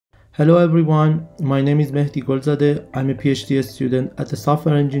Hello everyone, my name is Mehdi Golzadeh. I'm a PhD student at the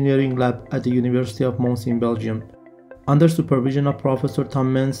Software Engineering Lab at the University of Mons in Belgium, under supervision of Professor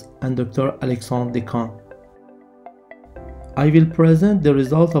Mons and Dr. Alexandre Decan. I will present the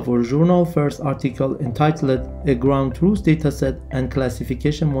result of our journal first article entitled A Ground Truth Dataset and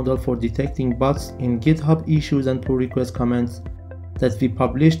Classification Model for Detecting Bots in GitHub Issues and Pull Request Comments that we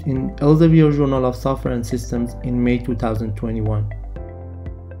published in Elsevier Journal of Software and Systems in May 2021.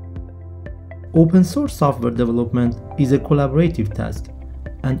 Open source software development is a collaborative task,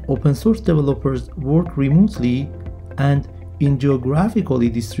 and open source developers work remotely and in geographically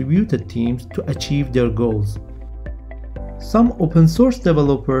distributed teams to achieve their goals. Some open source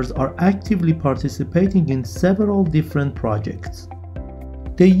developers are actively participating in several different projects.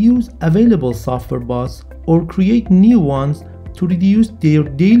 They use available software bots or create new ones to reduce their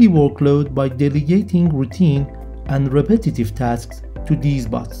daily workload by delegating routine and repetitive tasks to these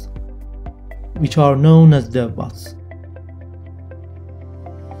bots, which are known as DevBots.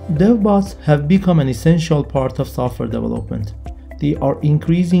 DevBots have become an essential part of software development. They are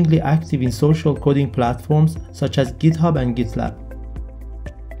increasingly active in social coding platforms such as GitHub and GitLab.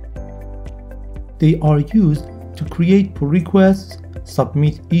 They are used to create pull requests,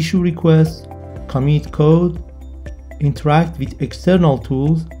 submit issue requests, commit code, interact with external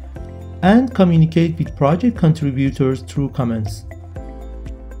tools, and communicate with project contributors through comments.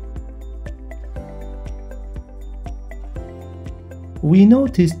 We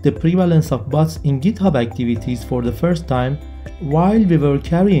noticed the prevalence of bots in GitHub activities for the first time while we were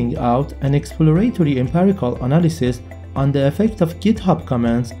carrying out an exploratory empirical analysis on the effect of GitHub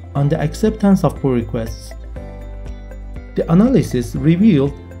commands on the acceptance of pull requests. The analysis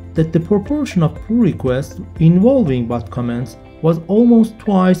revealed that the proportion of pull requests involving bot comments was almost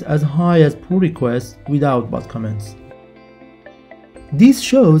twice as high as pull requests without bot comments. This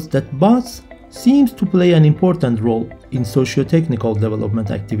shows that bots seems to play an important role in socio-technical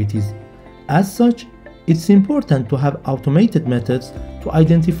development activities. As such, it's important to have automated methods to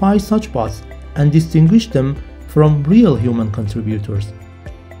identify such bots and distinguish them from real human contributors.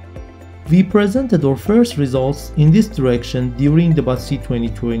 We presented our first results in this direction during the BotC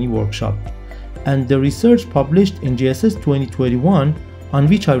 2020 workshop, and the research published in GSS 2021, on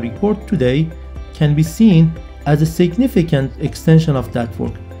which I report today, can be seen as a significant extension of that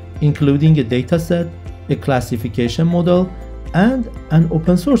work, including a dataset, a classification model, and an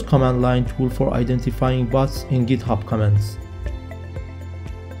open source command line tool for identifying bots in GitHub comments.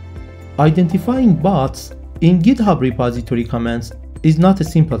 Identifying bots in GitHub repository comments is not a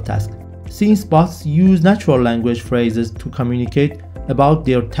simple task, since bots use natural language phrases to communicate about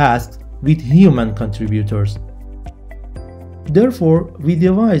their tasks with human contributors. Therefore, we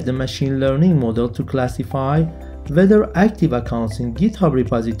devised a machine learning model to classify whether active accounts in GitHub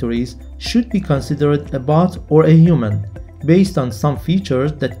repositories should be considered a bot or a human, based on some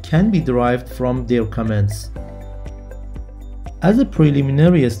features that can be derived from their comments. As a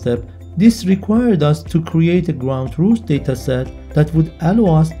preliminary step, this required us to create a ground truth dataset that would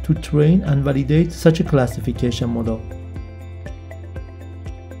allow us to train and validate such a classification model.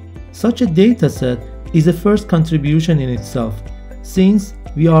 Such a dataset is a first contribution in itself, since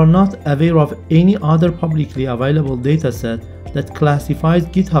we are not aware of any other publicly available dataset that classifies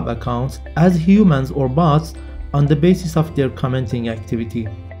GitHub accounts as humans or bots on the basis of their commenting activity.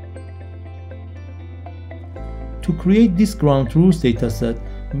 To create this ground truth dataset,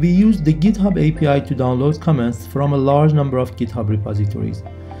 we used the GitHub API to download comments from a large number of GitHub repositories.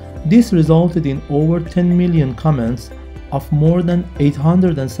 This resulted in over 10 million comments of more than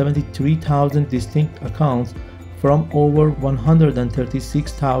 873,000 distinct accounts from over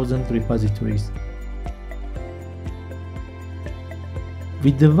 136,000 repositories.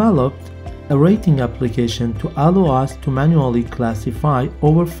 We developed a rating application to allow us to manually classify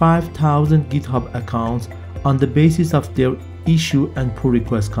over 5,000 GitHub accounts on the basis of their issue and pull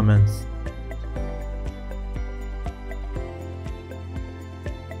request comments.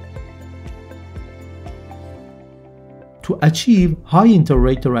 To achieve high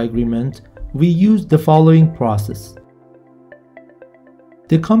inter-rater agreement, we used the following process.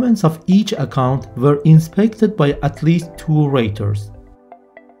 The comments of each account were inspected by at least 2 raters.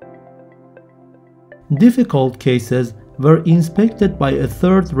 Difficult cases were inspected by a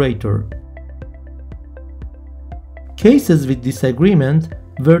 3rd rater. Cases with disagreement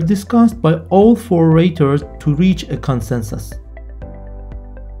were discussed by all 4 raters to reach a consensus.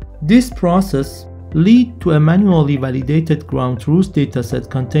 This process led to a manually validated ground truth dataset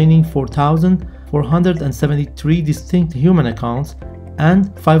containing 4,473 distinct human accounts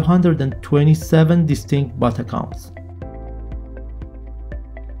and 527 distinct bot accounts.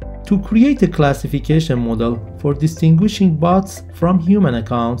 To create a classification model for distinguishing bots from human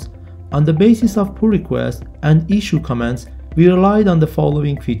accounts on the basis of pull requests and issue comments, we relied on the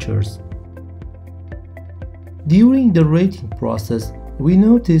following features. During the rating process, we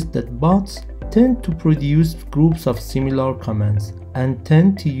noticed that bots tend to produce groups of similar comments and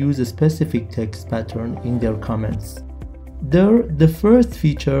tend to use a specific text pattern in their comments. There, the first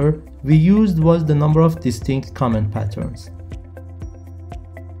feature we used was the number of distinct comment patterns.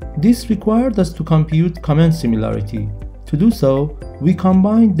 This required us to compute comment similarity. To do so, we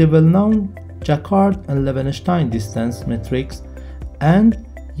combined the well-known Jaccard and Levenstein distance metrics and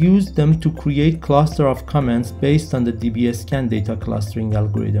used them to create cluster of comments based on the dbScan data clustering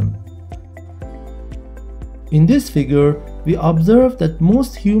algorithm. In this figure, we observe that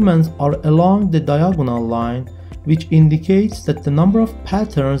most humans are along the diagonal line, which indicates that the number of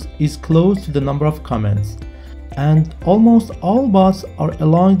patterns is close to the number of comments, and almost all bots are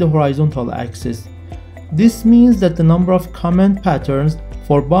along the horizontal axis. This means that the number of comment patterns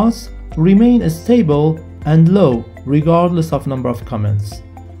for bots remain stable and low regardless of number of comments.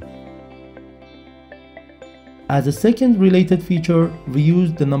 As a second related feature, we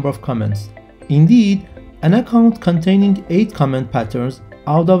used the number of comments. Indeed, an account containing 8 comment patterns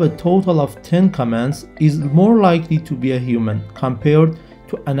out of a total of 10 comments is more likely to be a human compared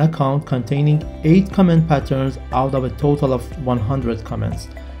to an account containing 8 comment patterns out of a total of 100 comments,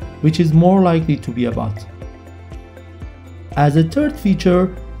 which is more likely to be a bot. As a third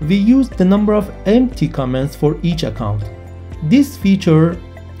feature, we used the number of empty comments for each account. This feature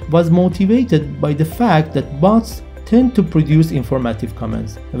was motivated by the fact that bots tend to produce informative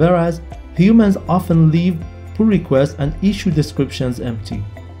comments, whereas humans often leave pull requests and issue descriptions empty.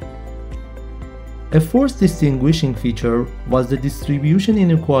 A fourth distinguishing feature was the distribution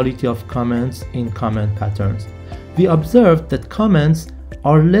inequality of comments in comment patterns. We observed that comments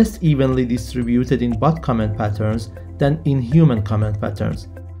are less evenly distributed in bot comment patterns than in human comment patterns.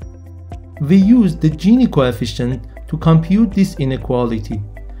 We used the Gini coefficient to compute this inequality.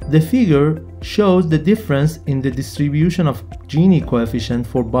 The figure shows the difference in the distribution of Gini coefficient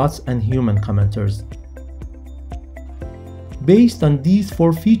for bots and human commenters. Based on these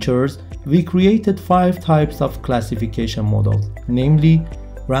 4 features, we created 5 types of classification models, namely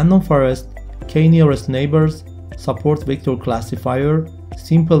random forest, k-nearest neighbors, support vector classifier,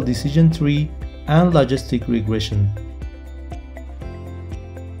 simple decision tree, and logistic regression.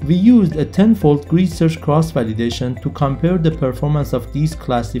 We used a 10-fold grid search cross-validation to compare the performance of these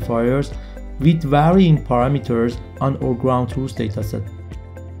classifiers with varying parameters on our ground truth dataset.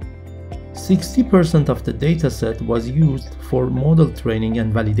 60% of the dataset was used for model training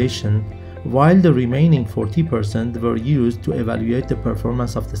and validation, while the remaining 40% were used to evaluate the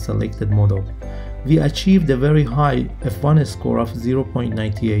performance of the selected model. We achieved a very high F1 score of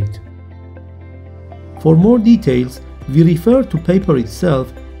 0.98. For more details, we refer to paper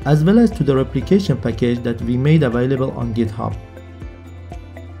itself as well as to the replication package that we made available on GitHub.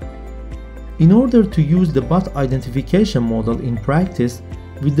 In order to use the bot identification model in practice,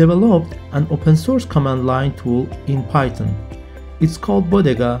 we developed an open source command line tool in Python. It's called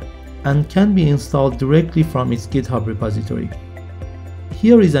Bodega and can be installed directly from its GitHub repository.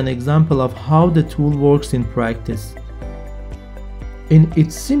 Here is an example of how the tool works in practice. In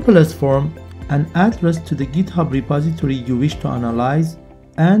its simplest form, an address to the GitHub repository you wish to analyze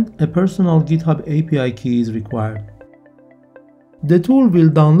and a personal GitHub API key is required. The tool will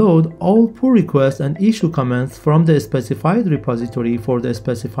download all pull requests and issue comments from the specified repository for the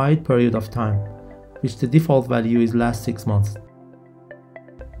specified period of time, which the default value is last 6 months.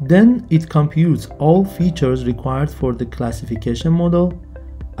 Then it computes all features required for the classification model,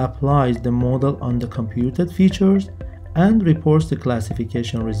 applies the model on the computed features, and reports the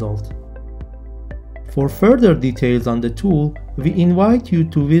classification result. For further details on the tool, we invite you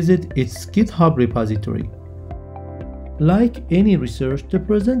to visit its GitHub repository. Like any research, the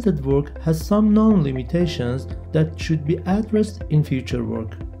presented work has some known limitations that should be addressed in future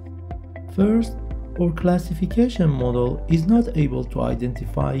work. First, our classification model is not able to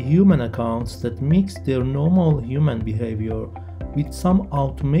identify human accounts that mix their normal human behavior with some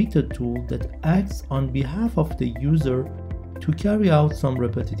automated tool that acts on behalf of the user to carry out some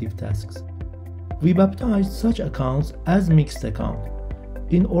repetitive tasks. We baptized such accounts as mixed account.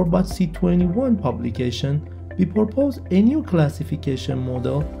 In our BotC21 publication, we propose a new classification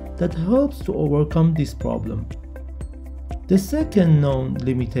model that helps to overcome this problem. The second known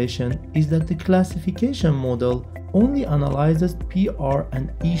limitation is that the classification model only analyzes PR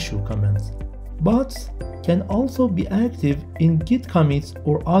and issue comments. Bots can also be active in Git commits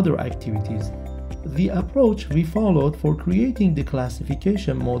or other activities. The approach we followed for creating the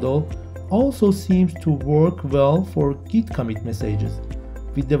classification model also seems to work well for Git commit messages.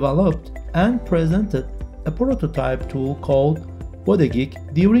 We developed and presented a prototype tool called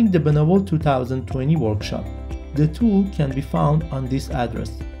Bodegik during the Benevolent 2020 workshop. The tool can be found on this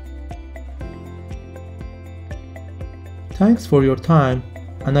address. Thanks for your time,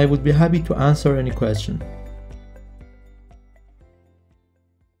 and I would be happy to answer any question.